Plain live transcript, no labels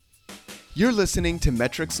You're listening to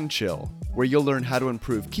Metrics and Chill, where you'll learn how to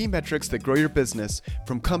improve key metrics that grow your business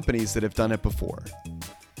from companies that have done it before.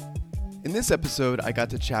 In this episode, I got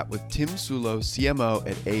to chat with Tim Sulo, CMO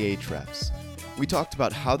at Ahrefs. We talked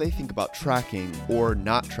about how they think about tracking or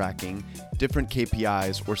not tracking different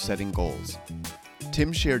KPIs or setting goals.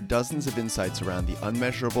 Tim shared dozens of insights around the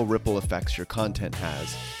unmeasurable ripple effects your content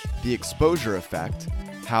has, the exposure effect,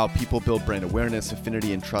 how people build brand awareness,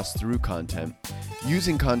 affinity, and trust through content,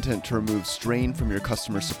 using content to remove strain from your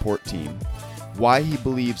customer support team, why he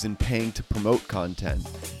believes in paying to promote content,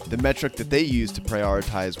 the metric that they use to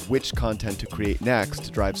prioritize which content to create next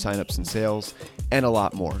to drive signups and sales, and a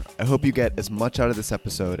lot more. I hope you get as much out of this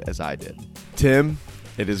episode as I did. Tim,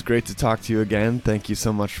 it is great to talk to you again. Thank you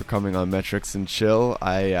so much for coming on Metrics and Chill.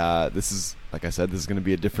 This is going to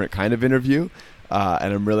be a different kind of interview,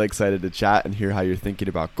 and I'm really excited to chat and hear how you're thinking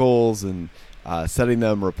about goals and setting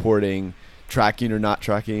them, reporting, tracking or not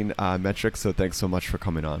tracking metrics. So thanks so much for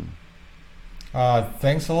coming on.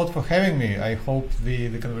 Thanks a lot for having me. I hope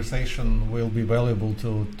the conversation will be valuable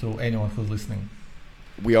to anyone who's listening.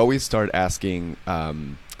 We always start asking,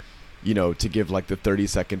 to give like the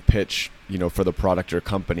 30-second pitch, for the product or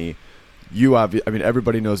company.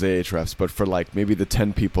 Everybody knows Ahrefs, but for like maybe the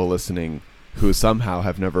 10 people listening who somehow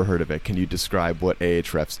have never heard of it, can you describe what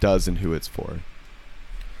Ahrefs does and who it's for?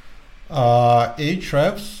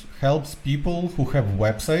 Ahrefs helps people who have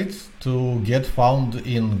websites to get found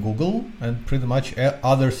in Google and pretty much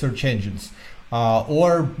other search engines,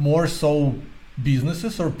 or more so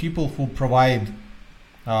businesses or people who provide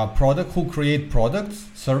who create products,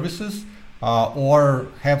 services, or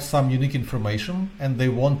have some unique information and they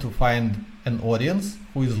want to find an audience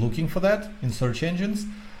who is looking for that in search engines.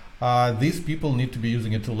 These people need to be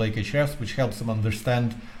using a tool like Ahrefs, which helps them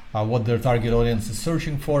understand what their target audience is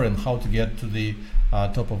searching for and how to get to the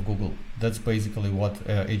top of Google. That's basically what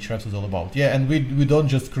Ahrefs is all about. Yeah, and we don't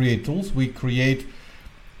just create tools, we create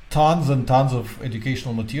tons and tons of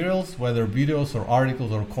educational materials, whether videos or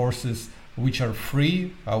articles or courses, which are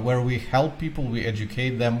free, where we help people, we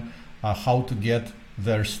educate them how to get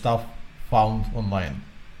their stuff found online.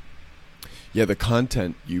 Yeah, the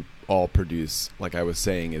content you all produce, like I was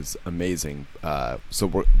saying, is amazing.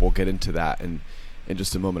 So we'll get into that in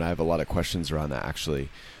just a moment. I have a lot of questions around that, actually.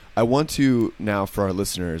 I want to now, for our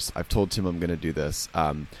listeners, I've told Tim I'm going to do this.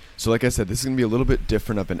 So like I said, this is going to be a little bit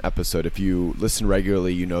different of an episode. If you listen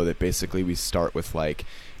regularly, you know that basically we start with like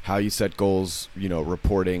how you set goals,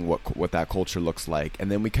 reporting what that culture looks like.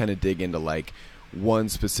 And then we kind of dig into like one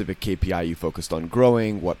specific KPI you focused on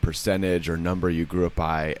growing, what percentage or number you grew up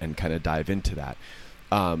by, and kind of dive into that.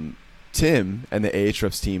 Tim and the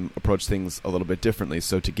Ahrefs team approach things a little bit differently.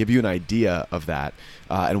 So to give you an idea of that,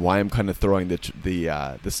 and why I'm kind of throwing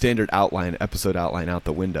the standard episode outline out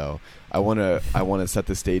the window, I want to set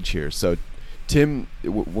the stage here. So Tim,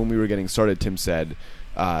 when we were getting started, Tim said,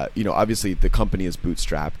 obviously the company is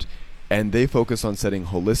bootstrapped, and they focus on setting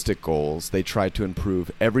holistic goals. They try to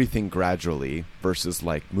improve everything gradually versus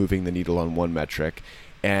like moving the needle on one metric,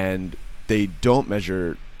 and they don't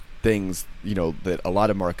measure things that a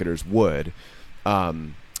lot of marketers would,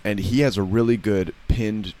 and he has a really good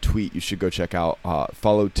pinned tweet you should go check out.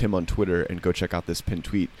 Follow Tim on Twitter and go check out this pinned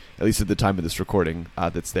tweet, at least at the time of this recording,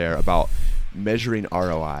 that's there about measuring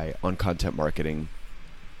ROI on content marketing.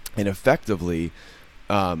 And effectively,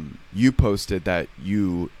 you posted that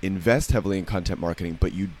you invest heavily in content marketing,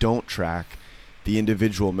 but you don't track the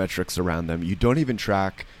individual metrics around them. You don't even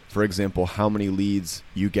track, for example, how many leads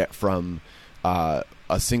you get from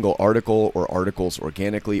a single article or articles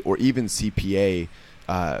organically, or even CPA,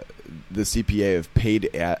 the CPA of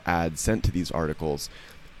paid ads sent to these articles.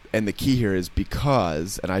 And the key here is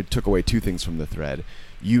because, and I took away two things from the thread,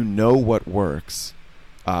 what works,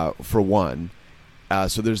 for one.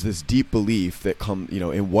 So there's this deep belief that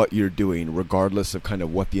in what you're doing, regardless of kind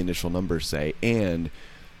of what the initial numbers say, and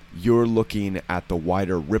you're looking at the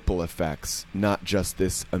wider ripple effects, not just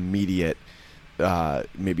this immediate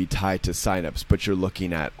maybe tied to signups, but you're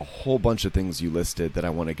looking at a whole bunch of things you listed that I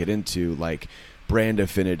want to get into, like brand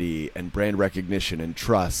affinity and brand recognition and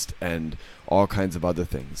trust and all kinds of other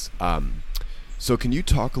things. So can you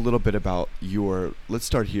talk a little bit about let's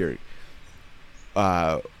start here.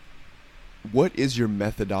 What is your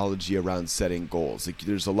methodology around setting goals? Like,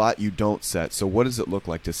 there's a lot you don't set. So what does it look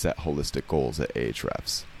like to set holistic goals at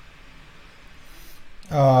Ahrefs?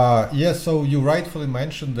 So you rightfully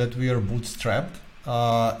mentioned that we are bootstrapped,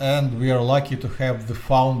 and we are lucky to have the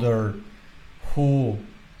founder who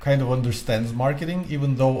kind of understands marketing,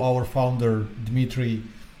 even though our founder, Dmitry,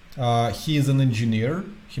 he is an engineer.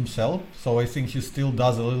 himself. So I think he still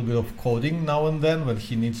does a little bit of coding now and then when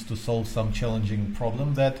he needs to solve some challenging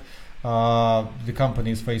problem that the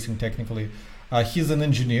company is facing technically. He's an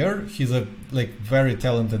engineer. He's a very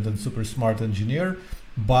talented and super smart engineer,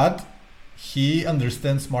 but he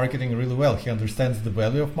understands marketing really well. He understands the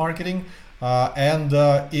value of marketing, and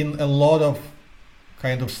in a lot of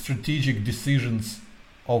kind of strategic decisions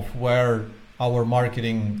of where our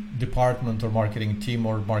marketing department or marketing team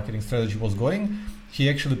or marketing strategy was going, he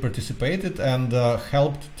actually participated and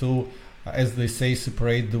helped to, as they say,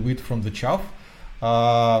 separate the wheat from the chaff,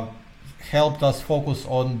 helped us focus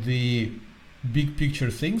on the big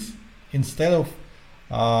picture things instead of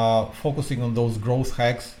focusing on those growth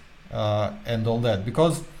hacks and all that,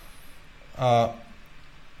 because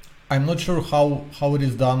I'm not sure how it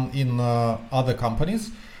is done in other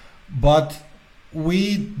companies, but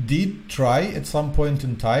we did try at some point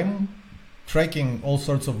in time tracking all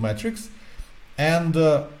sorts of metrics, and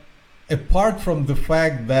apart from the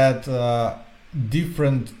fact that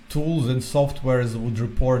different tools and softwares would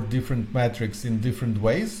report different metrics in different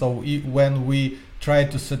ways, so when we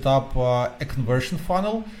tried to set up a conversion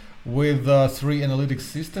funnel with 3 analytics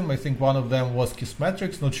system, I think one of them was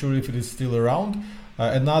Kissmetrics, not sure if it is still around.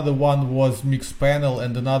 Another one was Mixpanel,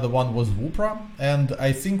 and another one was Woopra. And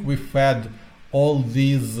I think we fed all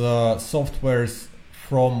these softwares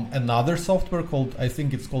from another software called, I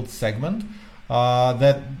think it's called Segment,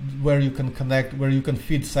 where you can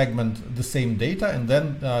feed Segment the same data, and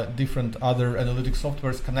then different other analytics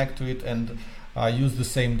softwares connect to it and use the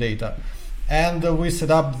same data. And we set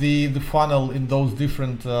up the funnel in those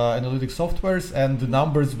different analytic softwares, and the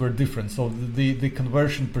numbers were different. So the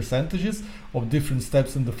conversion percentages of different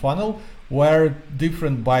steps in the funnel were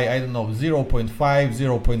different by, 0.5,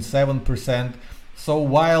 0.7%. So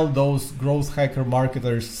while those growth hacker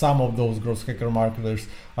marketers, some of those growth hacker marketers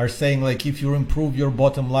are saying if you improve your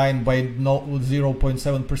bottom line by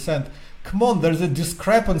 0.7%, come on, there's a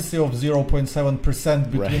discrepancy of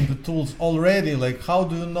 0.7% between the tools already. How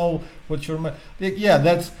do you know what you're...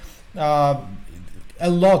 that's... a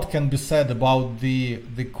lot can be said about the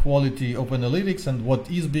quality of analytics and what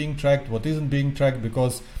is being tracked, what isn't being tracked,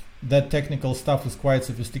 because that technical stuff is quite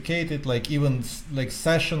sophisticated, even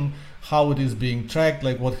session, how it is being tracked,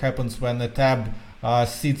 what happens when a tab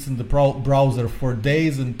sits in the browser for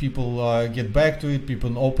days and people get back to it,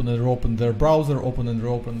 people open and reopen their browser, open and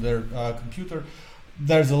reopen their computer.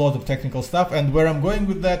 There's a lot of technical stuff, and where I'm going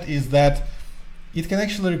with that is that it can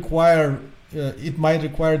actually it might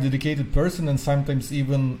require a dedicated person and sometimes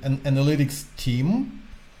even an analytics team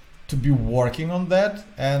to be working on that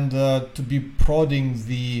and to be prodding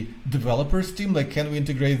the developers team, can we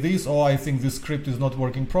integrate this? Oh, I think this script is not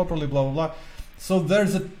working properly, blah, blah, blah. So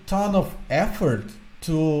there's a ton of effort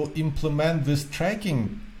to implement this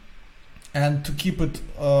tracking and to keep it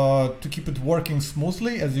working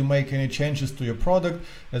smoothly as you make any changes to your product,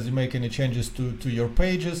 as you make any changes to your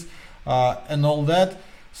pages and all that.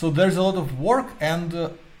 So there's a lot of work, and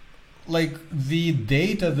the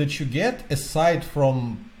data that you get, aside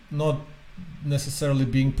from not necessarily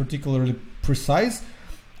being particularly precise,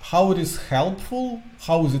 how it is helpful,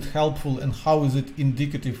 how is it helpful, and how is it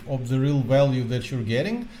indicative of the real value that you're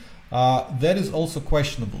getting, that is also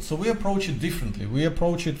questionable. So we approach it differently. We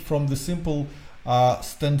approach it from the simple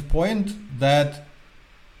standpoint that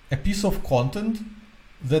a piece of content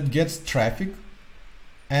that gets traffic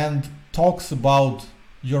and talks about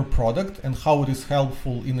your product and how it is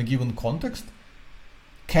helpful in a given context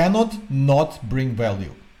cannot not bring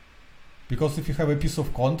value. Because if you have a piece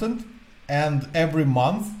of content and every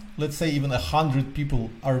month, let's say even 100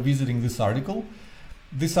 people are visiting this article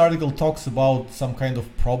talks about some kind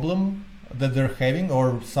of problem that they're having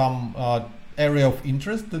or some area of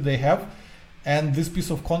interest that they have, and this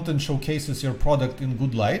piece of content showcases your product in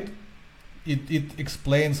good light. It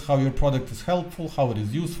explains how your product is helpful, how it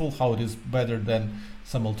is useful, how it is better than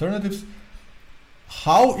some alternatives.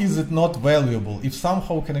 How is it not valuable? If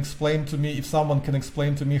someone can explain to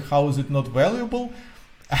me how is it not valuable,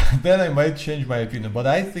 then I might change my opinion. But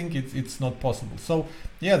I think it's not possible. So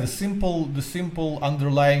yeah, the simple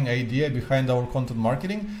underlying idea behind our content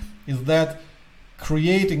marketing is that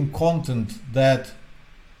creating content that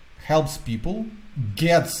helps people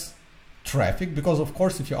gets traffic, because of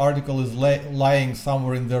course if your article is lying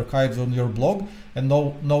somewhere in the archives on your blog and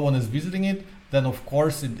no one is visiting it, then of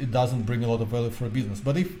course it doesn't bring a lot of value for a business.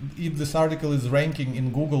 But if this article is ranking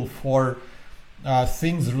in Google for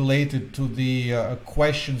things related to the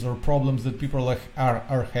questions or problems that people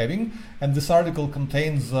are having, and this article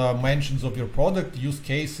contains mentions of your product, use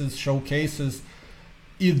cases, showcases,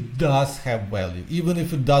 it does have value. Even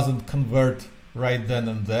if it doesn't convert right then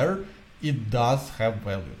and there, it does have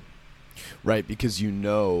value. Right, because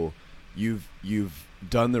you've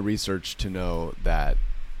done the research to know that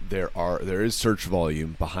there is search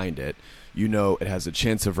volume behind it. You know it has a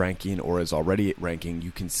chance of ranking or is already ranking.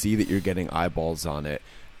 You can see that you're getting eyeballs on it,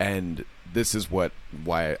 and this is why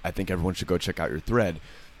I think everyone should go check out your thread.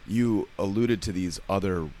 You alluded to these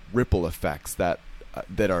other ripple effects that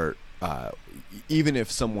are even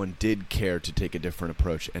if someone did care to take a different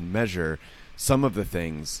approach and measure some of the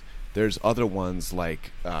things. There's other ones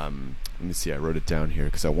like let me see. I wrote it down here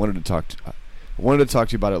because I wanted to talk to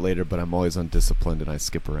you about it later, but I'm always undisciplined and I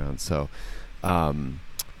skip around. So,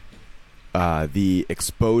 the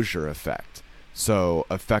exposure effect. So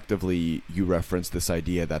effectively, you reference this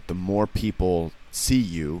idea that the more people see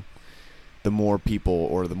you, the more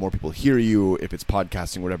people hear you, if it's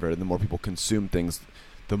podcasting or whatever, the more people consume things,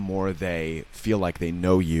 the more they feel like they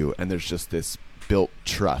know you, and there's just this built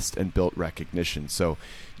trust and built recognition. So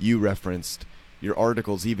you referenced your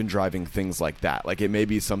articles even driving things like that. Like it may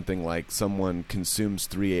be something like someone consumes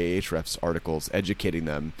 3 Ahrefs articles, educating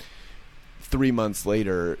them. 3 months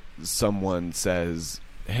later, someone says,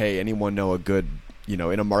 hey, anyone know a good, in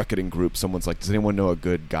a marketing group, someone's like, does anyone know a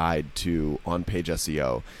good guide to on-page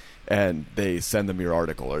SEO? And they send them your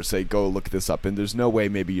article or say, go look this up. And there's no way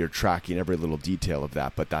maybe you're tracking every little detail of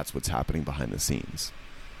that, but that's what's happening behind the scenes.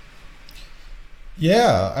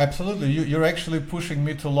 Yeah, absolutely. You're actually pushing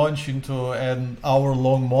me to launch into an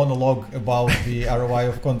hour-long monologue about the ROI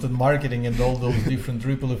of content marketing and all those different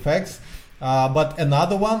ripple effects. But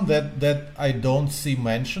another one that I don't see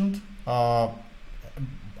mentioned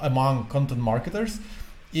among content marketers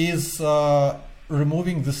is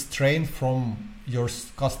removing the strain from your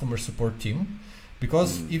customer support team.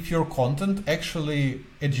 Because if your content actually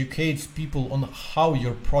educates people on how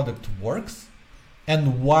your product works,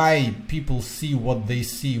 and why people see what they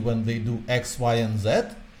see when they do X, Y, and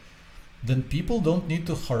Z, then people don't need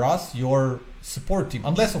to harass your support team.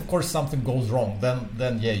 Unless, of course, something goes wrong.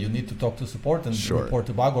 Then yeah, you need to talk to support and report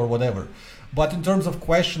a bug or whatever. But in terms of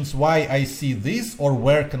questions, why I see this or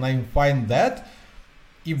where can I find that,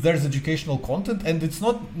 if there's educational content, and it's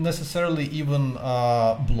not necessarily even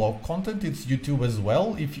blog content, it's YouTube as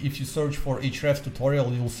well. If you search for Ahrefs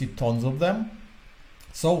tutorial, you'll see tons of them.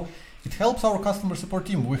 So it helps our customer support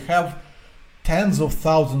team. We have tens of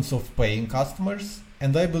thousands of paying customers,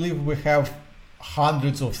 and I believe we have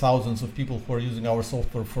hundreds of thousands of people who are using our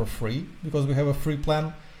software for free because we have a free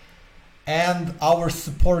plan. And our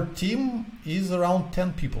support team is around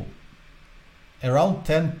 10 people. Around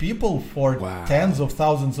 10 people for tens of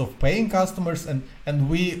thousands of paying customers, and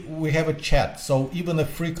we have a chat. So even a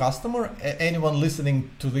free customer, anyone listening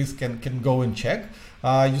to this can go and check.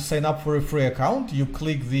 You sign up for a free account, you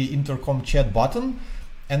click the intercom chat button,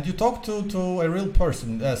 and you talk to a real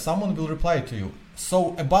person. Someone will reply to you.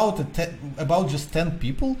 So about just 10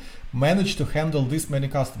 people manage to handle this many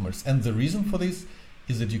customers. And the reason for this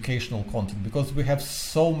is educational content, because we have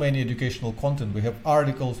so many educational content. We have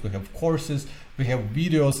articles, we have courses, we have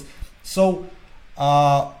videos. So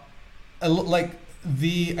I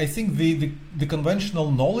think the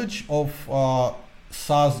conventional knowledge of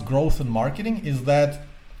SaaS growth and marketing is that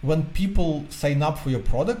when people sign up for your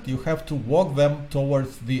product, you have to walk them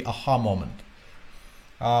towards the aha moment,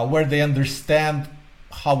 where they understand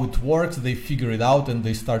how it works, they figure it out, and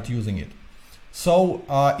they start using it. So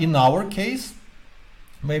in our case,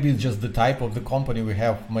 maybe it's just the type of the company we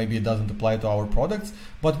have, maybe it doesn't apply to our products,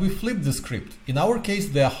 but we flip the script. In our case,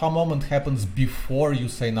 the aha moment happens before you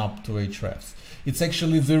sign up to Ahrefs. It's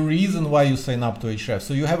actually the reason why you sign up to Ahrefs.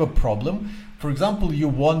 So you have a problem. For example, you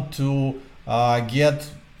want to get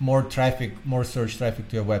more traffic, more search traffic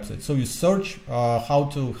to your website. So you search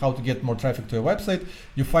how to get more traffic to your website.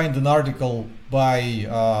 You find an article by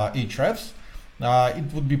Ahrefs.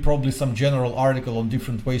 It would be probably some general article on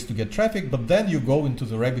different ways to get traffic, but then you go into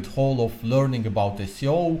the rabbit hole of learning about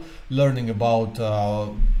SEO, learning about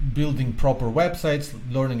building proper websites,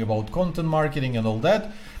 learning about content marketing and all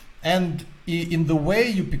that. And in the way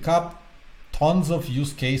you pick up tons of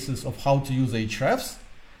use cases of how to use Ahrefs,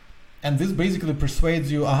 and this basically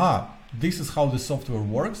persuades you, this is how the software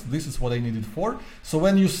works, this is what I need it for. So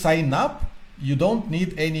when you sign up, you don't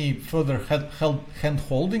need any further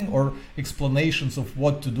hand-holding or explanations of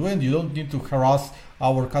what to do, and you don't need to harass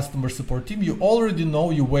our customer support team. You already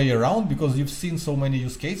know your way around because you've seen so many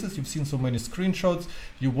use cases, you've seen so many screenshots,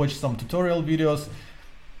 you watched some tutorial videos.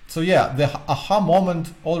 So yeah, the aha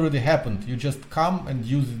moment already happened. You just come and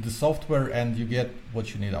use the software and you get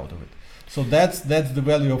what you need out of it. So that's the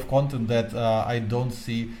value of content that I don't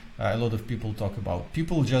see a lot of people talk about.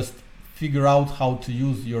 People just figure out how to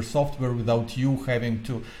use your software without you having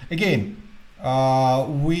to. Again,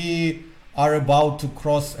 we are about to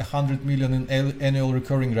cross 100 million in annual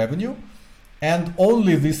recurring revenue. And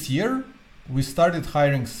only this year, we started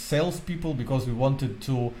hiring salespeople because we wanted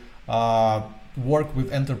to work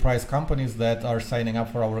with enterprise companies that are signing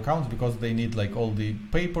up for our accounts because they need like all the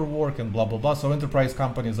paperwork and blah, blah, blah. So enterprise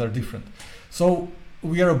companies are different. So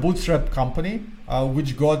we are a bootstrap company,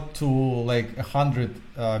 which got to like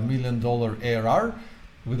 $100 million ARR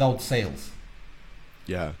without sales.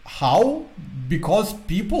 Yeah. How? Because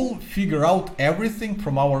people figure out everything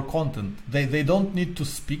from our content. They don't need to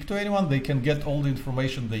speak to anyone. They can get all the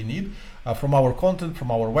information they need from our content, from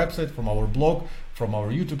our website, from our blog, from our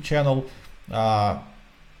YouTube channel.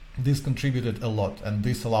 This contributed a lot, and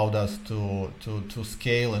this allowed us to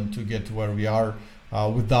scale and to get where we are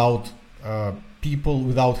without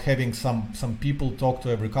without having some people talk to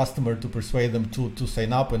every customer to persuade them to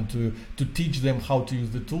sign up and to teach them how to use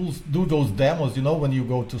the tools, do those demos. You know, when you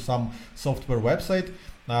go to some software website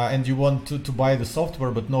and you want to buy the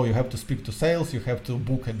software, but no, you have to speak to sales, you have to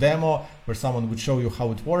book a demo where someone would show you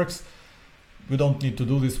how it works. We don't need to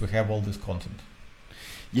do this. We have all this content.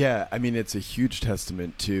 Yeah, I mean, it's a huge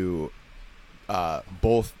testament to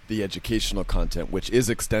both the educational content, which is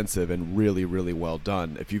extensive and really, really well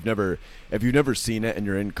done. If you've never seen it and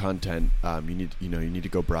you're in content, you need to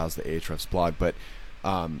go browse the Ahrefs blog. But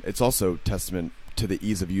it's also testament to the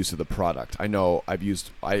ease of use of the product. I know I use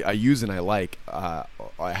and I like. I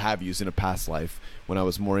have used in a past life when I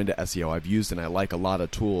was more into SEO. I've used and I like a lot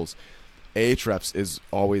of tools. Ahrefs is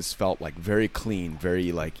always felt like very clean,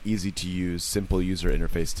 very like easy to use, simple user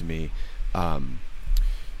interface to me.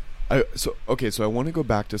 So I want to go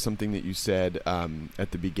back to something that you said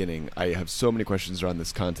at the beginning. I have so many questions around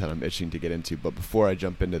this content I'm itching to get into, but before I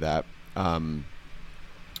jump into that,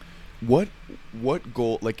 what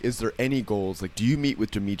goal, like, is there any goals? Like, do you meet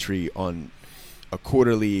with Dmitry on a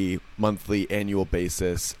quarterly, monthly, annual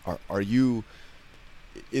basis?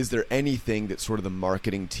 Is there anything that sort of the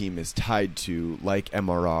marketing team is tied to, like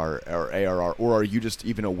MRR or ARR, or are you just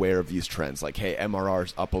even aware of these trends? Like, hey,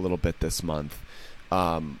 MRR's up a little bit this month.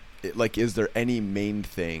 Is there any main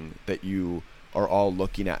thing that you are all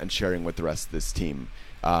looking at and sharing with the rest of this team?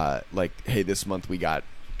 Like, hey, this month we got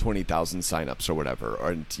 20,000 signups or whatever,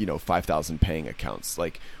 or 5,000 paying accounts.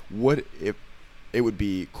 Like, what if it would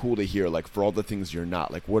be cool to hear, like, for all the things you're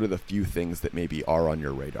not, like, what are the few things that maybe are on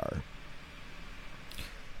your radar?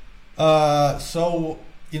 So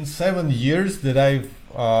in 7 years that I've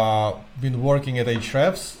been working at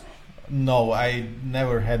Ahrefs, no, I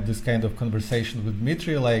never had this kind of conversation with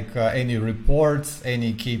Dmitry, like any reports,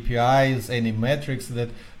 any KPIs, any metrics.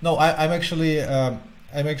 No, I'm actually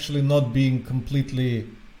not being completely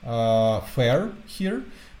fair here,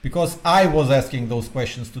 because I was asking those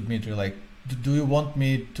questions to Dmitry, like, do you want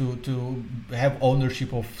me to have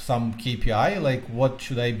ownership of some KPI? Like, what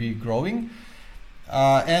should I be growing?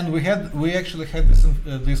 And we actually had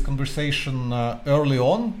this conversation early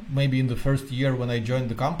on, maybe in the first year when I joined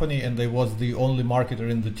the company, and I was the only marketer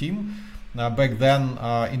in the team. Back then,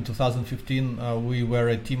 in 2015, we were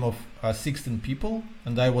a team of 16 people,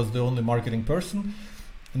 and I was the only marketing person.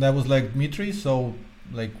 And I was like, Dmitry, so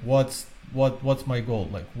like, what's my goal?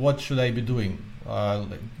 Like, what should I be doing?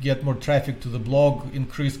 Get more traffic to the blog,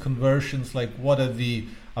 increase conversions. Like, what are the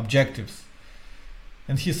objectives?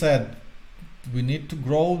 And he said, we need to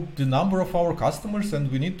grow the number of our customers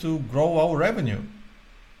and we need to grow our revenue.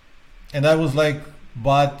 And I was like,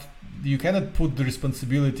 but you cannot put the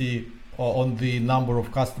responsibility on the number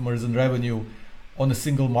of customers and revenue on a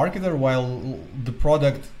single marketer, while the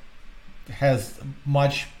product has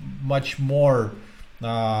much more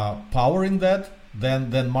power in that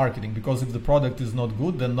than marketing. Because if the product is not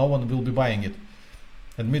good, then no one will be buying it.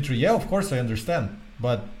 And Dmitry, yeah, of course I understand,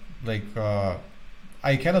 but like,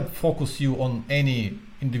 I cannot focus you on any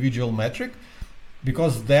individual metric,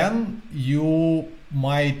 because then you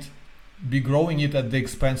might be growing it at the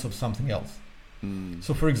expense of something else.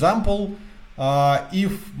 So for example,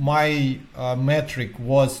 if my metric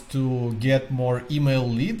was to get more email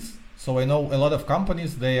leads, so I know a lot of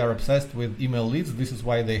companies, they are obsessed with email leads. This is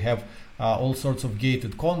why they have all sorts of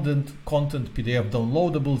gated content, PDF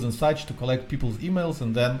downloadables and such, to collect people's emails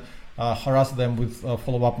and then harass them with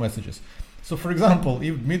follow-up messages. So for example,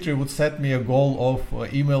 if Dmitry would set me a goal of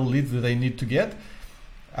email leads that I need to get,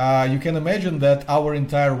 you can imagine that our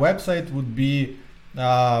entire website would be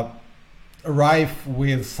rife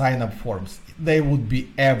with sign-up forms. They would be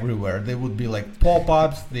everywhere. They would be like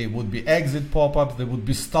pop-ups, they would be exit pop-ups, they would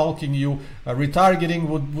be stalking you. Retargeting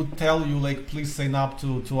would tell you, like, please sign up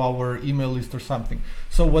to our email list or something.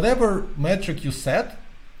 So whatever metric you set,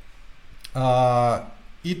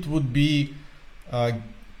 it would be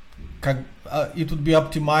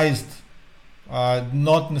optimized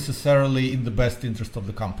not necessarily in the best interest of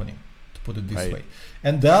the company, to put it this Right. way.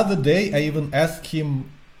 And the other day, I even asked him,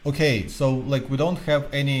 okay, so like we don't have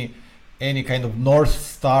any kind of North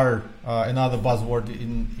Star, another buzzword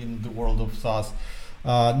in the world of SaaS,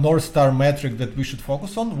 North Star metric that we should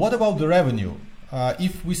focus on. What about the revenue?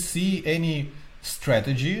 If we see any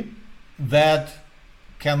strategy that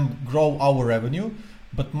can grow our revenue,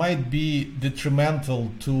 but might be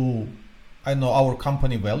detrimental to, I know, our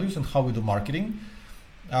company values and how we do marketing,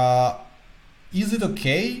 is it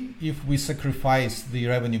okay if we sacrifice the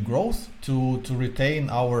revenue growth to retain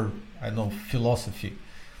our, I know, philosophy,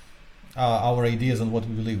 our ideas and what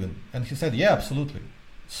we believe in? And he said, yeah, absolutely.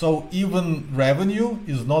 So even revenue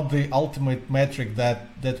is not the ultimate metric that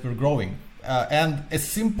we're growing. And a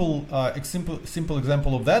simple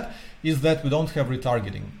example of that is that we don't have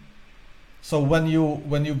retargeting. So when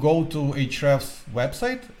you go to Ahrefs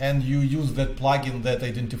website and you use that plugin that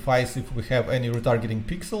identifies if we have any retargeting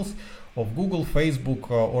pixels of Google, Facebook,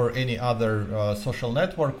 or any other social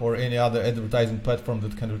network or any other advertising platform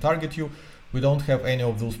that can retarget you, we don't have any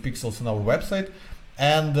of those pixels on our website.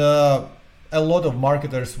 And a lot of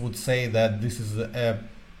marketers would say that this is a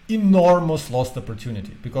enormous lost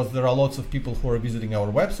opportunity, because there are lots of people who are visiting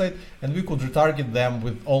our website and we could retarget them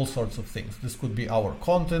with all sorts of things. This could be our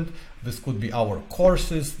content, this could be our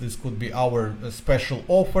courses, this could be our special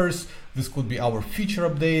offers, this could be our feature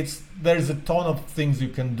updates. There's a ton of things you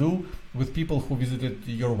can do with people who visited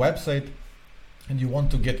your website and you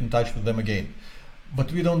want to get in touch with them again.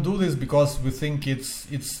 But we don't do this because we think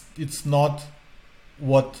it's not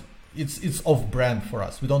what it's off brand for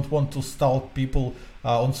us. We don't want to stalk people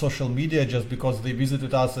on social media just because they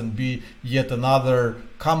visited us and be yet another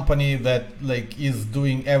company that like is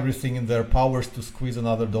doing everything in their powers to squeeze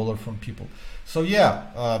another dollar from people. So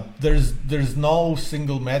yeah, there's no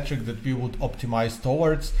single metric that we would optimize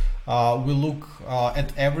towards. We look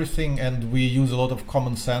at everything and we use a lot of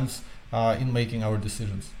common sense in making our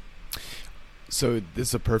decisions. So this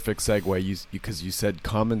is a perfect segue, because you said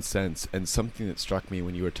common sense, and something that struck me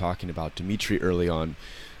when you were talking about Dimitri early on,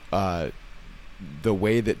 the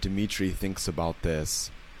way that Dimitri thinks about this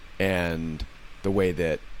and the way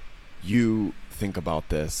that you think about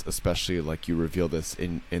this, especially like you reveal this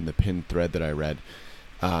in the pinned thread that I read.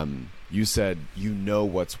 You said you know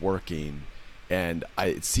what's working, and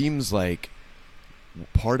it seems like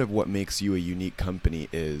part of what makes you a unique company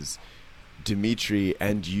is Dimitri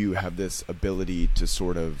and you have this ability to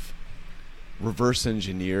sort of reverse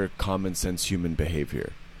engineer common sense human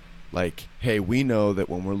behavior. Like, hey, we know that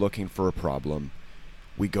when we're looking for a problem,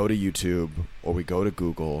 we go to YouTube or we go to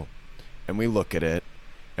Google and we look at it,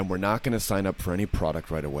 and we're not going to sign up for any product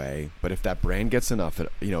right away. But if that brand gets enough,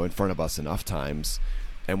 in front of us enough times,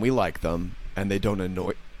 and we like them, and they don't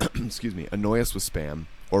annoy us with spam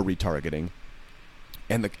or retargeting,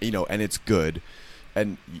 and and it's good.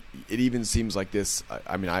 And it even seems like this.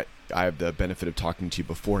 I mean, I have the benefit of talking to you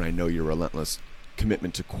before, and I know your relentless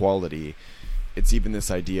commitment to quality. It's even this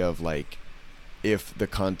idea of like, if the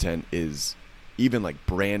content is even like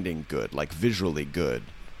branding good, like visually good,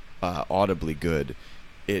 audibly good,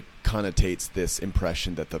 it connotates this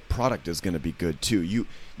impression that the product is going to be good too.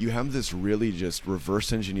 You have this really just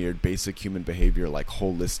reverse engineered basic human behavior, like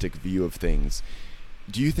holistic view of things.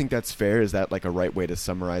 Do you think that's fair? Is that like a right way to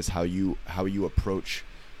summarize how you approach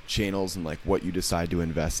channels and like what you decide to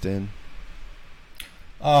invest in?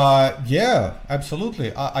 Yeah,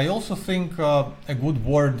 absolutely. I also think a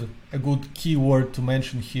good key word to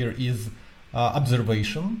mention here is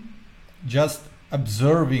observation. Just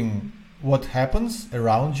observing what happens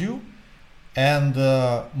around you and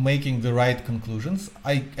making the right conclusions.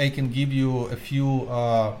 I can give you a few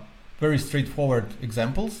very straightforward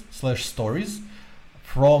examples / stories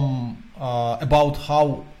from about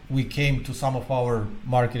how we came to some of our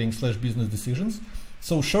marketing / business decisions.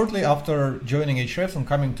 So shortly after joining Ahrefs and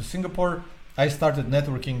coming to Singapore, I started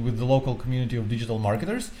networking with the local community of digital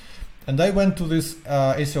marketers, and I went to this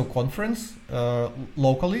SEO conference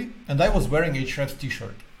locally, and I was wearing Ahrefs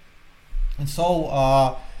t-shirt. And so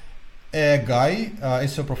a guy,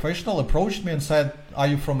 SEO professional, approached me and said, "Are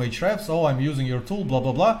you from Ahrefs? Oh, I'm using your tool, blah,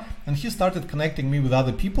 blah, blah." And he started connecting me with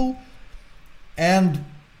other people. And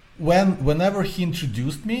whenever he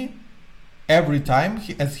introduced me, every time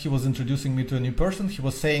as he was introducing me to a new person, he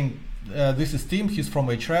was saying, "This is Tim, he's from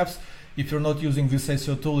Ahrefs. If you're not using this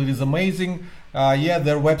SEO tool, it is amazing. Yeah,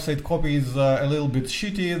 their website copy is a little bit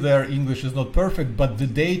shitty, their English is not perfect, but the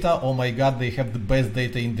data, oh my God, they have the best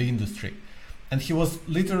data in the industry." And he was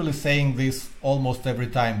literally saying this almost every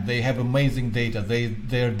time. They have amazing data.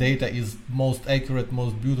 Their data is most accurate,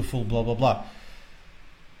 most beautiful, blah, blah, blah.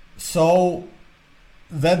 So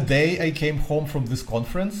that day I came home from this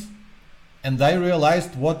conference and I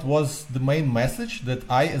realized what was the main message that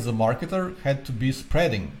I as a marketer had to be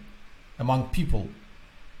spreading among people.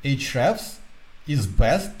 Ahrefs is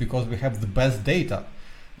best because we have the best data.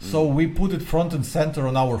 So we put it front and center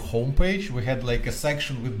on our homepage. We had like a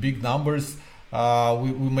section with big numbers.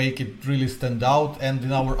 We make it really stand out. And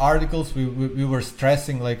in our articles, we were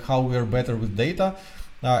stressing like how we are better with data.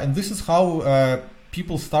 And this is how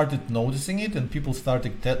people started noticing it and people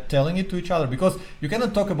started telling it to each other, because you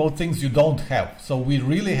cannot talk about things you don't have. So we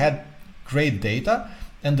really had great data,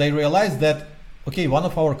 and they realized that, okay, one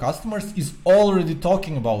of our customers is already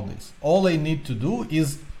talking about this. All they need to do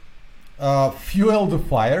is fuel the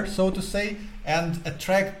fire, so to say, and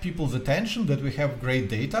attract people's attention that we have great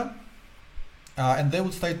data, and they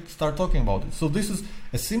would start talking about it. So this is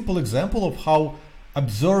a simple example of how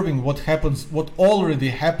observing what already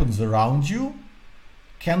happens around you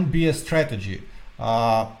can be a strategy.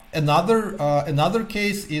 Another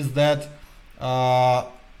case is that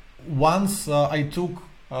once I took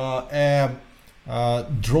a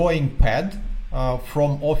drawing pad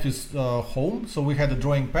from office home. So we had a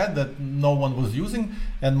drawing pad that no one was using,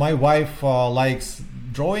 and my wife likes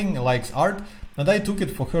drawing, likes art, and I took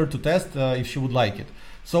it for her to test if she would like it.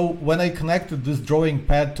 So when I connected this drawing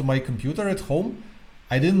pad to my computer at home,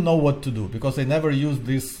 I didn't know what to do because I never used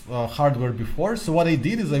this hardware before. So what I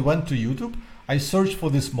did is I went to YouTube, I searched for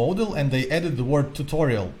this model, and they added the word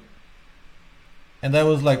tutorial. And I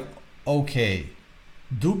was like, okay,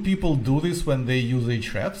 do people do this when they use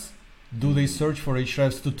Ahrefs? Do they search for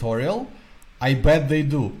Ahrefs tutorial? I bet they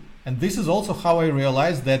do. And this is also how I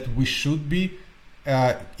realized that we should be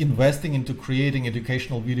investing into creating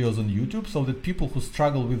educational videos on YouTube, so that people who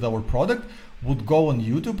struggle with our product would go on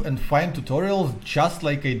YouTube and find tutorials just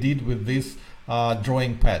like I did with this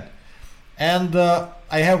drawing pad. And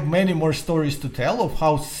I have many more stories to tell of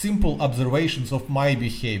how simple observations of my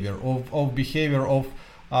behavior, of behavior of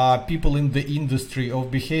people in the industry,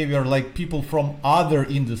 of behavior like people from other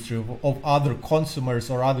industry, of other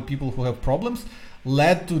consumers or other people who have problems,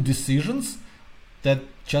 led to decisions that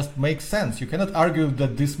just make sense. You cannot argue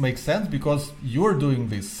that this makes sense because you're doing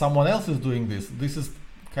this, someone else is doing this. This is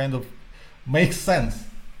kind of makes sense.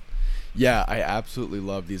 Yeah, I absolutely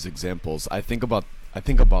love these examples. I think about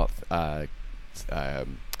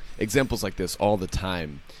examples like this all the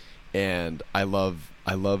time, and I love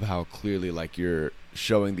how clearly like you're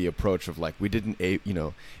showing the approach of like, we didn't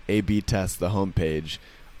A/B test the homepage.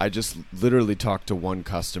 I just literally talked to one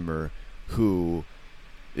customer who,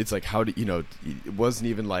 it's like, how do it wasn't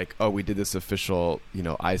even like, oh, we did this official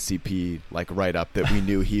ICP like write up that we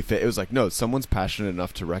knew he fit. It was like, no, someone's passionate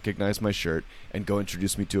enough to recognize my shirt and go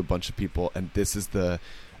introduce me to a bunch of people, and this is the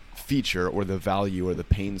feature or the value or the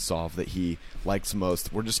pain solve that he likes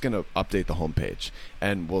most. We're just going to update the homepage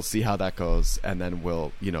and we'll see how that goes, and then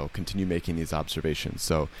we'll continue making these observations.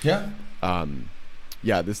 So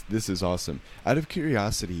this is awesome. Out of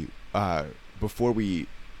curiosity, before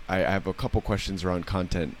I have a couple questions around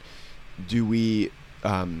content. Do we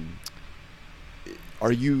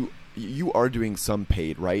you are doing some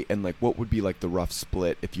paid, right? And like, what would be like the rough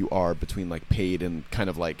split if you are between like paid and kind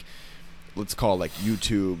of like, let's call like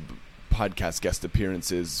YouTube podcast guest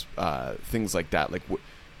appearances, things like that? Like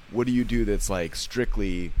what do you do that's like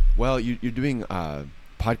strictly, well, you're doing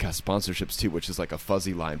podcast sponsorships too, which is like a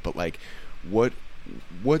fuzzy line, but like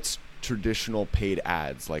what's traditional paid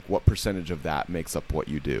ads? Like what percentage of that makes up what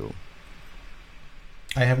you do?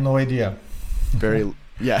 I have no idea.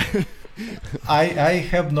 Yeah. I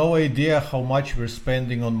have no idea how much we're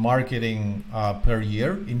spending on marketing per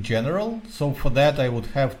year in general. So for that, I would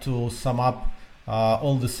have to sum up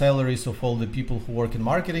all the salaries of all the people who work in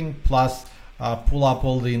marketing, plus pull up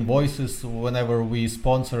all the invoices whenever we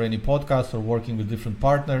sponsor any podcast or working with different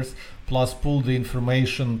partners, plus pull the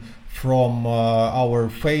information from our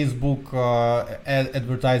Facebook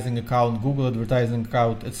advertising account, Google advertising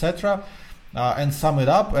account, etc., and sum it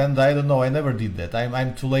up. And I don't know, I never did that.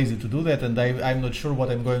 I'm too lazy to do that, and I'm not sure what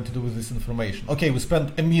I'm going to do with this information. Okay, we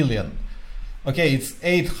spent $1 million. Okay, it's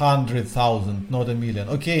 800,000, not $1 million.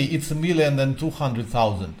 Okay, it's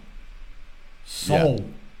 1,200,000.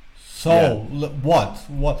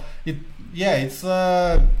 What?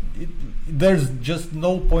 There's just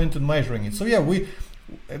no point in measuring it. So yeah, we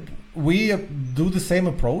do the same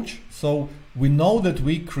approach. So we know that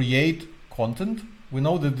we create content. We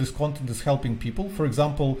know that this content is helping people. For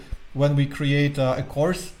example, when we create a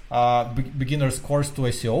course, beginner's course to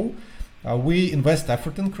SEO, we invest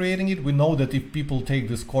effort in creating it. We know that if people take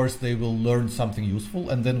this course, they will learn something useful,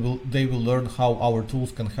 and then they will learn how our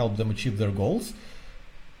tools can help them achieve their goals.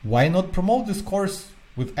 Why not promote this course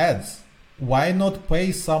with ads? why not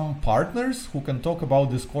pay some partners who can talk about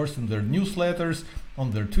this course in their newsletters,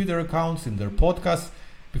 on their Twitter accounts, in their podcasts,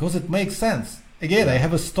 because it makes sense. Again, I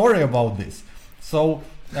have a story about this. So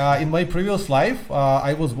in my previous life,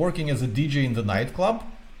 I was working as a DJ in the nightclub,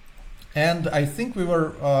 and I think we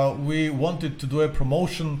wanted to do a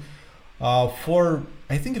promotion for,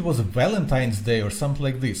 I think it was a Valentine's Day or something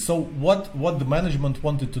like this. So what the management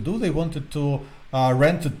wanted to do, they wanted to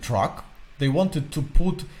rent a truck. They wanted to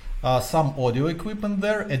put some audio equipment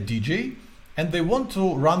there, a DJ, and they want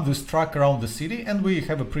to run this truck around the city. And we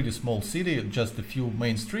have a pretty small city, just a few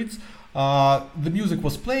main streets. The music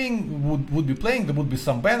was playing, would be playing, there would be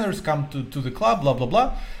some banners, come to the club, blah, blah,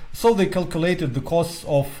 blah. So they calculated the costs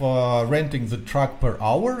of renting the truck per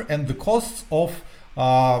hour and the costs of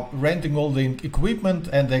renting all the equipment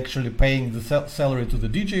and actually paying the salary to the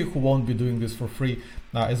DJ, who won't be doing this for free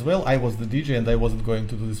as well. I was the DJ and I wasn't going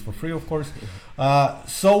to do this for free, of course.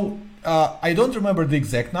 So I don't remember the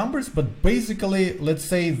exact numbers, but basically, let's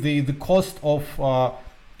say the cost of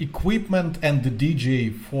equipment and the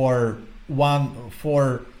DJ for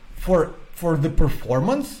the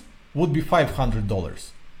performance would be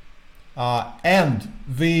 $500, and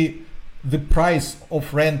the price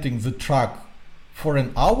of renting the truck for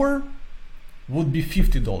an hour would be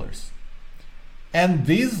 $50. And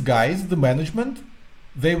these guys, the management,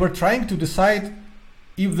 they were trying to decide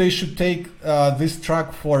if they should take this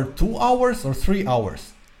truck for 2 hours or 3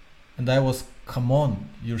 hours. And I was, come on,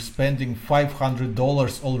 you're spending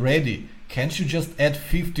 $500 already. Can't you just add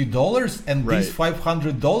 $50 and Right. these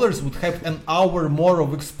 $500 would have an hour more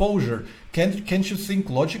of exposure? Can't you think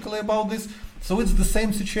logically about this? So it's the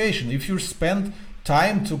same situation. If you spend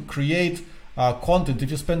time to create content,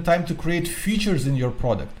 if you spend time to create features in your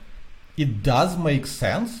product, it does make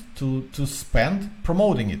sense to spend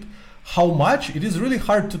promoting it. How much? It is really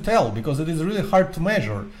hard to tell because it is really hard to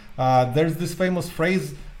measure. There's this famous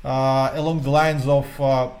phrase along the lines of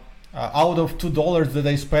out of $2 that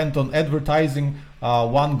I spent on advertising,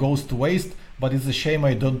 one goes to waste, but it's a shame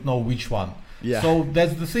I don't know which one. Yeah. So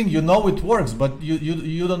that's the thing, you know it works, but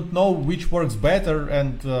you don't know which works better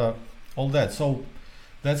and all that. So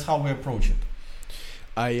that's how we approach it.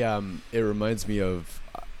 It reminds me of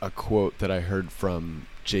a quote that I heard from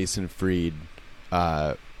Jason Fried,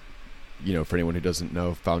 for anyone who doesn't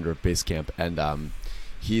know, founder of Basecamp, and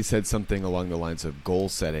he said something along the lines of goal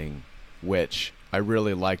setting, which I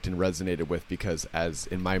really liked and resonated with, because as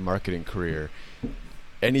in my marketing career,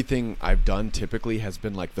 anything I've done typically has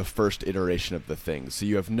been like the first iteration of the thing. So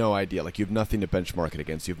you have no idea, like you have nothing to benchmark it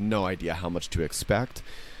against. You have no idea how much to expect.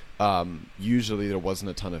 Usually there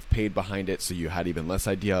wasn't a ton of paid behind it, so you had even less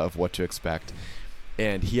idea of what to expect.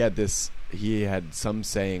 And he had some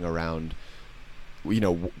saying around,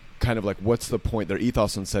 kind of like, what's the point? Their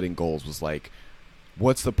ethos on setting goals was like,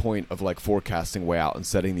 what's the point of like forecasting way out and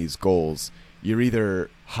setting these goals? You're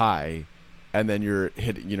either high and then you're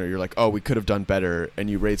hitting, you're like, oh, we could have done better, and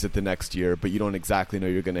you raise it the next year, but you don't exactly know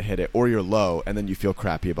you're going to hit it, or you're low and then you feel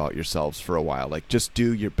crappy about yourselves for a while. Like, just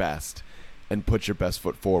do your best and put your best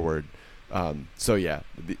foot forward.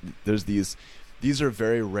 There's these are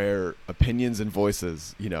very rare opinions and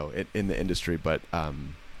voices, in the industry, but I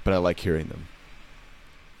like hearing them.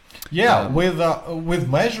 Yeah, with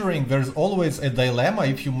measuring, there's always a dilemma.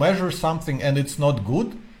 If you measure something and it's not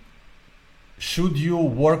good, should you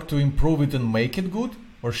work to improve it and make it good,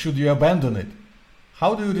 or should you abandon it?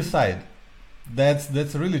 How do you decide? That's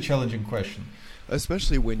a really challenging question.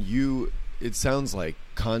 Especially when it sounds like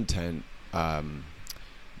content,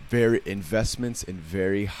 very investments in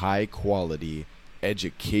very high quality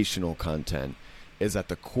educational content is at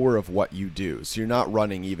the core of what you do. So you're not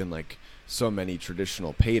running even like so many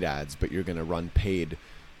traditional paid ads, but you're going to run paid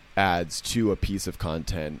ads to a piece of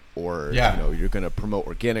content, or you're going to promote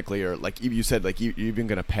organically, or like you said, like you're even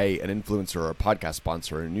going to pay an influencer or a podcast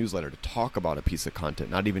sponsor or a newsletter to talk about a piece of content,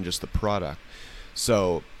 not even just the product.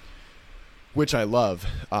 So, which I love.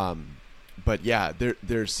 But yeah,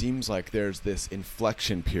 there seems like there's this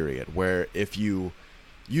inflection period where if you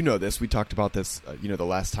this, we talked about this, the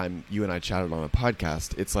last time you and I chatted on a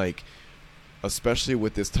podcast, it's like, especially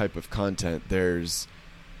with this type of content,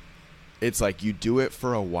 it's like you do it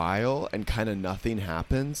for a while and kind of nothing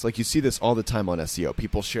happens. Like you see this all the time on SEO.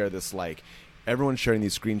 People share this, like everyone's sharing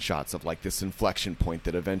these screenshots of like this inflection point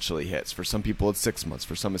that eventually hits. For some people it's 6 months,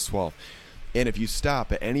 for some it's 12. And if you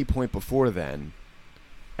stop at any point before then,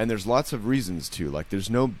 and there's lots of reasons to, like there's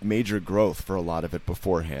no major growth for a lot of it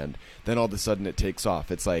beforehand, then all of a sudden it takes off.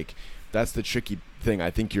 It's like, that's the tricky thing I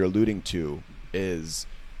think you're alluding to, is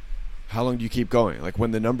how long do you keep going? Like when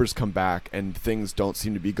the numbers come back and things don't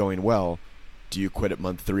seem to be going well, Do you quit at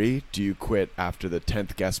month 3? Do you quit after the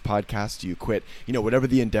 10th guest podcast? Do you quit, whatever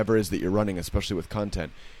the endeavor is that you're running, especially with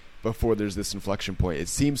content, before there's this inflection point? It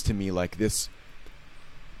seems to me like this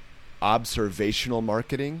observational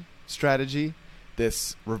marketing strategy,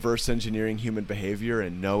 this reverse engineering human behavior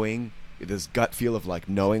and knowing, this gut feel of like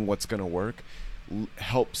knowing what's going to work,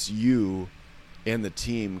 helps you and the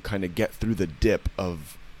team kind of get through the dip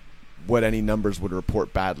of what any numbers would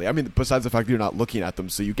report badly. I mean, besides the fact that you're not looking at them,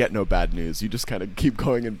 so you get no bad news. You just kind of keep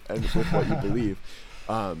going and with what you believe.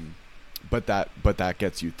 But that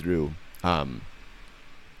gets you through. All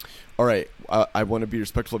right. I want to be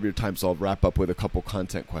respectful of your time, so I'll wrap up with a couple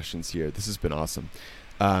content questions here. This has been awesome.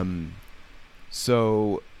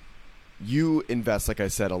 So you invest, like I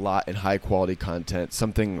said, a lot in high quality content.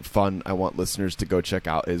 Something fun I want listeners to go check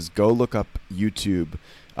out is go look up YouTube.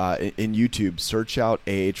 In YouTube, search out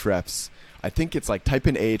Ahrefs. I think it's like type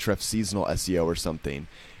in Ahrefs seasonal SEO or something.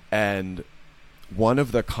 And one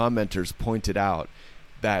of the commenters pointed out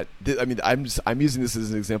that I'm using this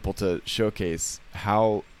as an example to showcase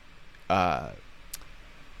how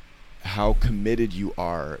committed you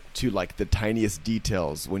are to like the tiniest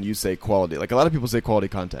details when you say quality. Like a lot of people say quality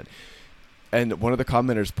content. And one of the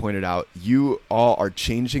commenters pointed out, you all are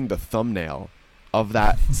changing the thumbnail of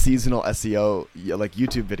that seasonal SEO like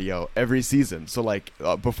YouTube video every season. So like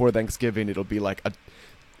before Thanksgiving, it'll be like a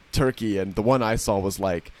turkey. And the one I saw was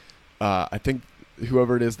like, I think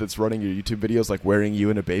whoever it is that's running your YouTube videos, like wearing you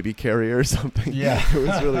in a baby carrier or something. Yeah. It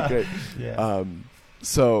was really great. Yeah.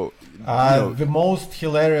 So the most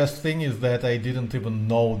hilarious thing is that I didn't even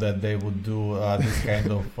know that they would do this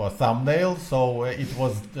kind of thumbnail. So it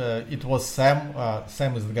was Sam.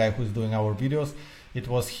 Sam is the guy who's doing our videos. It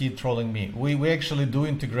was he trolling me. We actually do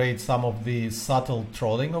integrate some of the subtle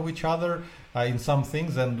trolling of each other in some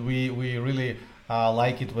things, and we really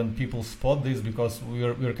like it when people spot this, because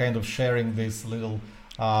we're kind of sharing this little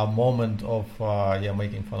moment of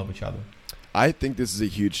making fun of each other. I think this is a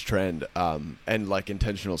huge trend, and like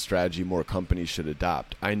intentional strategy more companies should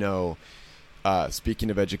adopt. I know, speaking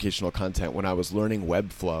of educational content, when I was learning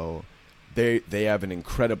Webflow, they have an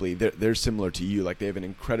incredibly, they're similar to you, like they have an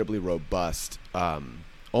incredibly robust,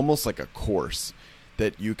 almost like a course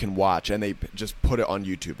that you can watch, and they just put it on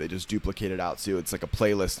YouTube. They just duplicate it out, so it's like a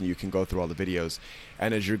playlist and you can go through all the videos.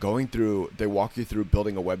 And as you're going through, they walk you through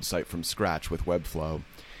building a website from scratch with Webflow.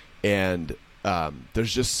 And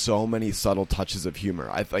there's just so many subtle touches of humor.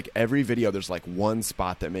 Like every video, there's like one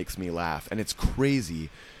spot that makes me laugh, and it's crazy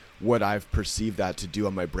what I've perceived that to do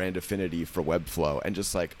on my brand affinity for Webflow. And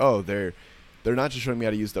just like, oh, they're not just showing me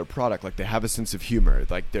how to use their product, like they have a sense of humor,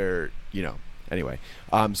 like they're, anyway.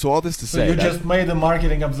 So all this to say, you just made a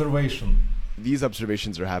marketing observation. These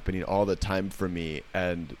observations are happening all the time for me,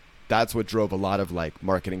 and that's what drove a lot of like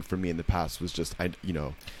marketing for me in the past, was just Yeah,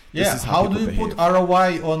 this is how do you behave. put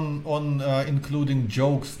ROI on including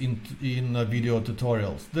jokes in video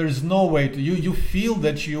tutorials? There is no way to you feel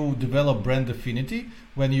that you develop brand affinity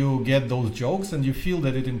when you get those jokes, and you feel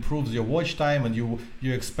that it improves your watch time, and you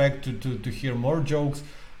expect to hear more jokes,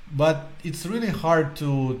 but it's really hard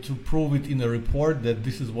to prove it in a report that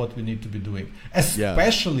this is what we need to be doing,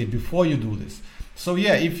 especially before you do this. So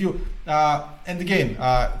yeah, if you and again,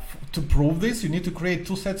 to prove this, you need to create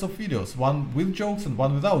 2 sets of videos, one with jokes and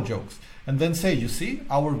one without jokes, and then say, you see,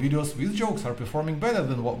 our videos with jokes are performing better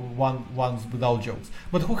than ones without jokes.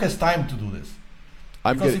 But who has time to do this?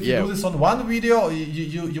 Because if you do this on one video,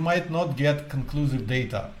 you might not get conclusive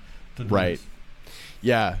data to do this.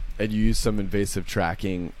 Yeah, and you use some invasive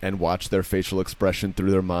tracking and watch their facial expression through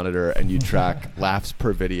their monitor, and you track laughs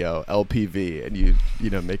per video, LPV, and you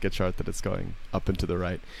make a chart that it's going up and to the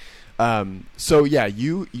right. So yeah,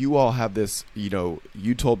 you all have this,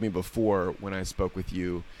 you told me before when I spoke with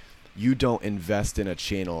you, you don't invest in a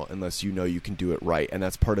channel unless you know you can do it right. And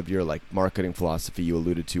that's part of your like marketing philosophy you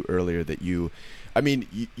alluded to earlier, that you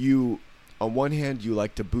on one hand, you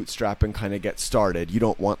like to bootstrap and kind of get started. You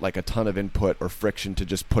don't want like a ton of input or friction to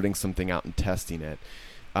just putting something out and testing it.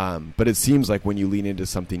 But it seems like when you lean into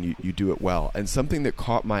something, you do it well. And something that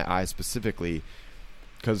caught my eye specifically,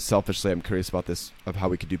 because selfishly I'm curious about this, of how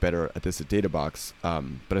we could do better at this at DataBox,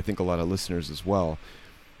 but I think a lot of listeners as well.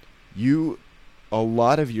 A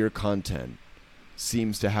lot of your content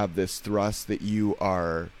seems to have this thrust that you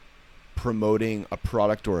are promoting a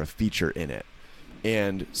product or a feature in it.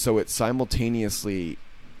 And so it's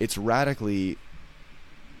radically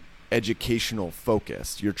educational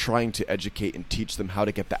focused. You're trying to educate and teach them how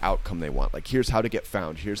to get the outcome they want. Like, here's how to get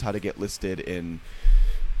found. Here's how to get listed in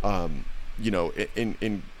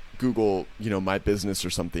Google, My Business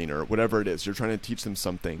or something, or whatever it is. You're trying to teach them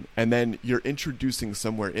something, and then you're introducing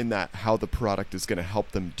somewhere in that how the product is going to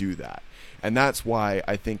help them do that. And that's why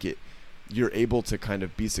I think you're able to kind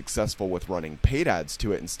of be successful with running paid ads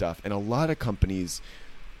to it and stuff. And a lot of companies,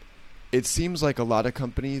 it seems like a lot of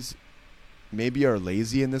companies maybe are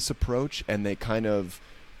lazy in this approach, and they kind of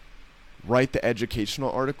write the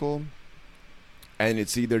educational article, and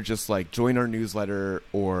it's either just like join our newsletter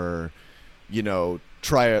or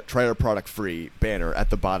try our product free banner at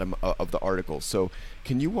the bottom of the article. So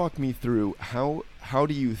can you walk me through how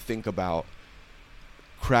do you think about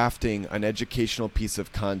crafting an educational piece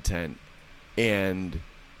of content and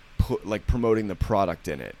promoting the product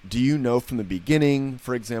in it? Do you know from the beginning,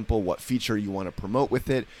 for example, what feature you want to promote with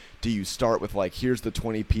it? Do you start with here's the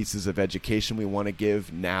 20 pieces of education we want to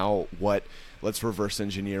give? Now let's reverse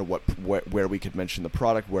engineer where we could mention the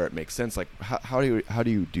product, where it makes sense. How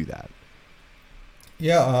do you do that?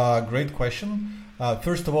 Yeah, great question.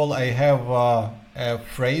 First of all, I have a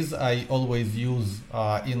phrase I always use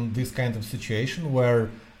in this kind of situation where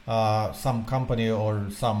some company or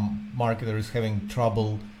some marketer is having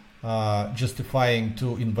trouble justifying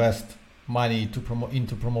to invest money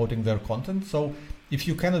into promoting their content. So if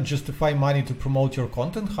you cannot justify money to promote your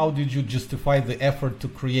content, how did you justify the effort to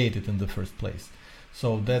create it in the first place?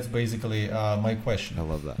 So that's basically my question. I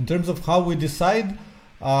love that. In terms of how we decide,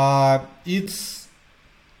 it's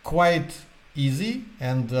quite easy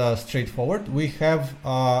and straightforward. We have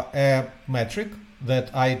a metric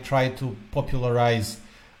that I try to popularize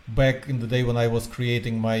back in the day when I was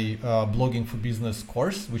creating my blogging for business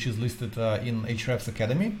course, which is listed in Ahrefs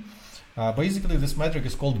Academy. Basically, this metric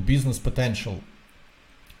is called business potential,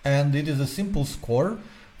 and it is a simple score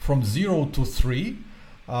from 0 to 3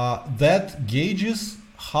 that gauges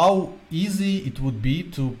how easy it would be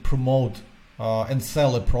to promote and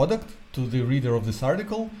sell a product to the reader of this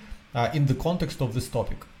article in the context of this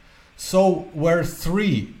topic. So where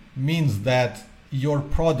 3 means that your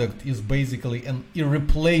product is basically an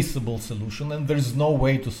irreplaceable solution and there's no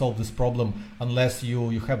way to solve this problem unless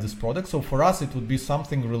you have this product. So for us, it would be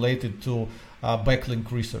something related to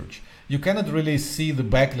backlink research. You cannot really see the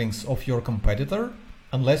backlinks of your competitor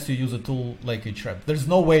unless you use a tool like Ahrefs. There's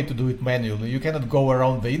no way to do it manually. You cannot go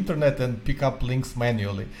around the internet and pick up links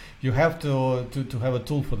manually. You have to have a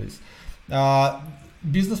tool for this.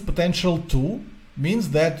 Business potential 2 means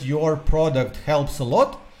that your product helps a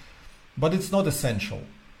lot, but it's not essential.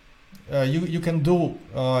 You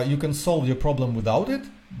can solve your problem without it,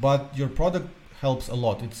 but your product helps a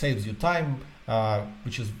lot. It saves you time,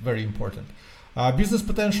 which is very important. Business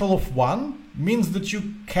potential of 1 means that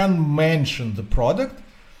you can mention the product,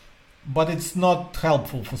 but it's not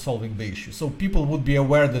helpful for solving the issue. So people would be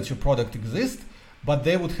aware that your product exists, but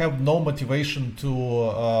they would have no motivation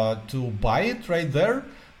to buy it right there.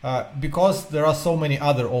 Because there are so many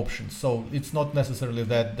other options. So it's not necessarily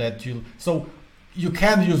that you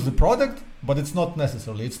can use the product, but it's not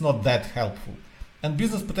that helpful. And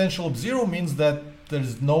business potential of 0 means that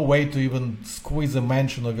there's no way to even squeeze a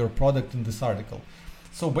mention of your product in this article.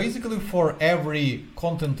 So basically for every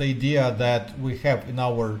content idea that we have in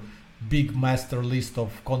our big master list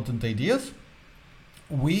of content ideas,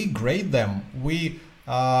 we grade them. We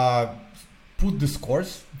put the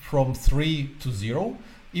scores from 3 to 0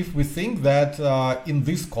 if we think that in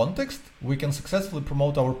this context we can successfully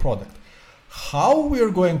promote our product. How we are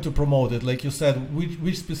going to promote it, like you said,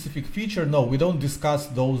 which specific feature? No, we don't discuss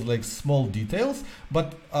those small details,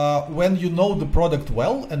 but when you know the product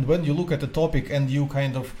well and when you look at the topic and you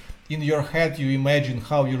kind of in your head you imagine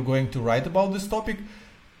how you're going to write about this topic,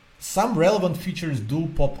 some relevant features do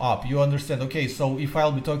pop up. You understand, okay, so if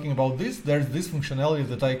I'll be talking about this, there's this functionality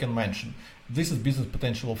that I can mention. This is business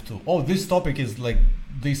potential of 2. Oh, this topic is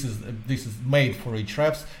this is made for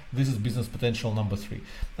Ahrefs. This is business potential number 3.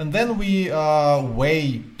 And then we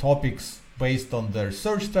weigh topics based on their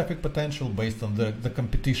search traffic potential, based on the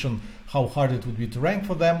competition, how hard it would be to rank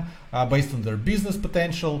for them, based on their business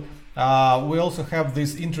potential. We also have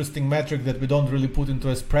this interesting metric that we don't really put into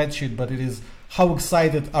a spreadsheet, but it is how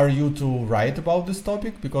excited are you to write about this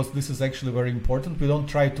topic, because this is actually very important. We don't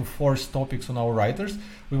try to force topics on our writers.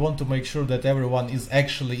 We want to make sure that everyone is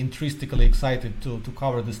actually intrinsically excited to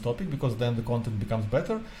cover this topic, because then the content becomes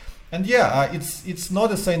better. And it's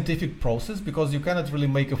not a scientific process, because you cannot really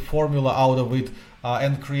make a formula out of it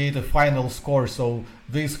and create a final score. So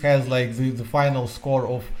this has the final score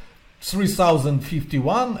of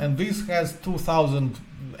 3051 and this has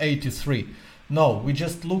 2083. No, we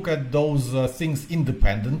just look at those things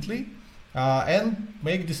independently and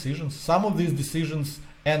make decisions. Some of these decisions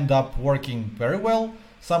end up working very well.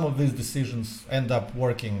 Some of these decisions end up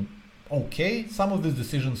working okay, some of these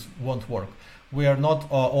decisions won't work. We are not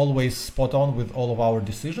always spot on with all of our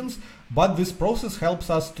decisions, but this process helps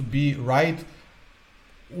us to be right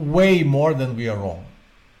way more than we are wrong.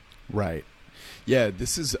 Right. Yeah,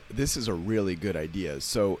 this is a really good idea.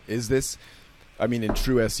 So is this, I mean, in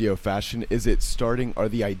true SEO fashion, is it starting, are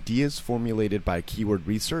the ideas formulated by keyword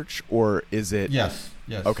research, or is it? Yes.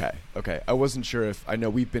 Okay. I wasn't sure if, I know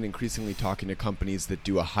we've been increasingly talking to companies that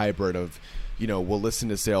do a hybrid of, we'll listen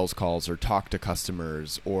to sales calls or talk to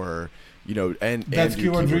customers or, and that's do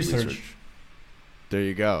keyword research. There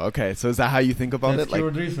you go. Okay. So is that how you think about that's it?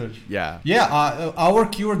 Keyword research. Yeah. Yeah. Our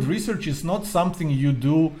keyword research is not something you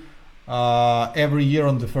do every year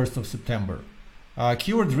on the 1st of September.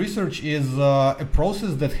 Keyword research is a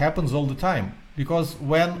process that happens all the time, because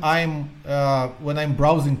when I'm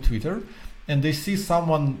browsing Twitter and I see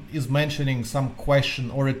someone is mentioning some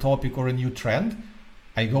question or a topic or a new trend,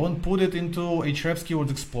 I go and put it into Ahrefs Keyword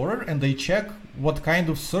Explorer and I check what kind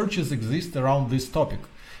of searches exist around this topic.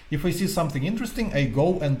 If I see something interesting, I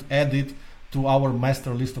go and add it to our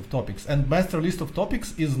master list of topics. And master list of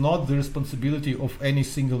topics is not the responsibility of any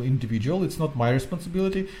single individual. It's not my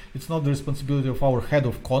responsibility. It's not the responsibility of our head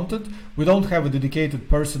of content. We don't have a dedicated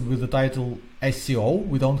person with the title SEO.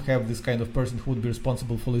 We don't have this kind of person who would be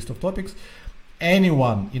responsible for list of topics.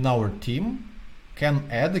 Anyone in our team can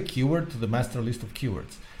add a keyword to the master list of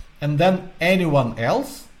keywords. And then anyone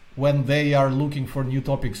else, when they are looking for new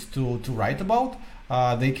topics to write about,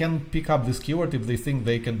 they can pick up this keyword if they think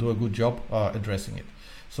they can do a good job addressing it.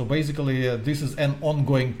 So basically, this is an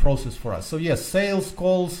ongoing process for us. So yes, sales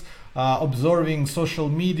calls, observing social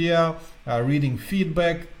media, reading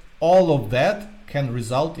feedback, all of that can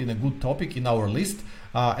result in a good topic in our list.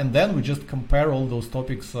 And then we just compare all those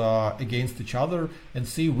topics against each other and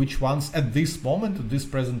see which ones at this moment, at this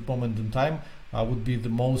present moment in time, would be the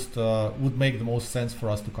most, would make the most sense for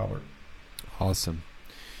us to cover. Awesome.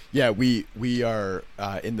 Yeah, we are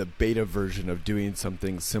in the beta version of doing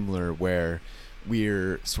something similar where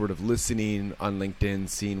we're sort of listening on LinkedIn,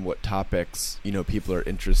 seeing what topics people are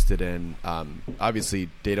interested in. Obviously,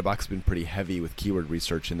 DataBox has been pretty heavy with keyword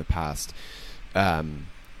research in the past,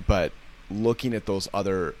 but looking at those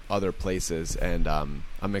other places, and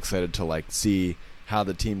I'm excited to see how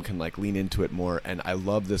the team can lean into it more. And I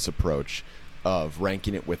love this approach of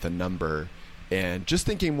ranking it with a number. And just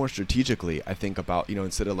thinking more strategically, I think about,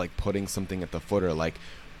 instead of putting something at the footer,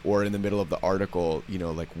 or in the middle of the article,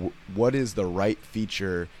 what is the right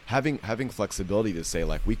feature, having flexibility to say,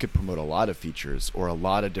 we could promote a lot of features or a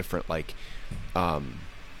lot of different,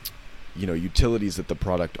 utilities that the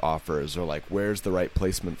product offers, or where's the right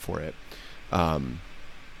placement for it.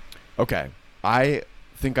 Okay. I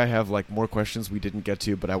think I have more questions we didn't get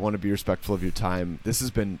to, but I want to be respectful of your time. This has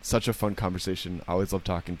been such a fun conversation. I always love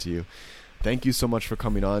talking to you. Thank you so much for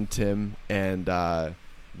coming on, Tim. And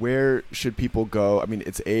where should people go? I mean,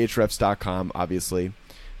 it's ahrefs.com, obviously.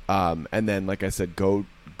 And then, like I said, go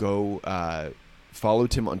follow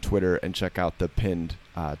Tim on Twitter and check out the pinned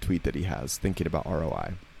tweet that he has, thinking about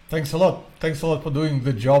ROI. Thanks a lot. Thanks a lot for doing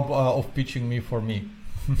the job of pitching me for me.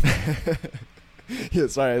 Yeah,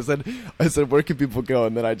 sorry. I said, where can people go?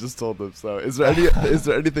 And then I just told them. So, is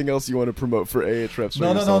there anything else you want to promote for Ahrefs?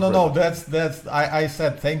 No. That's. I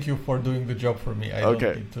said thank you for doing the job for me. I don't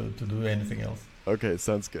need to do anything else. Okay,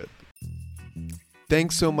 sounds good.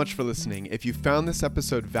 Thanks so much for listening. If you found this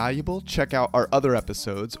episode valuable, check out our other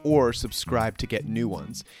episodes or subscribe to get new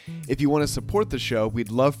ones. If you want to support the show, we'd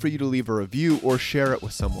love for you to leave a review or share it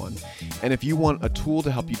with someone. And if you want a tool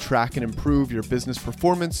to help you track and improve your business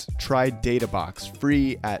performance, try DataBox,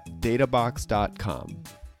 free at databox.com.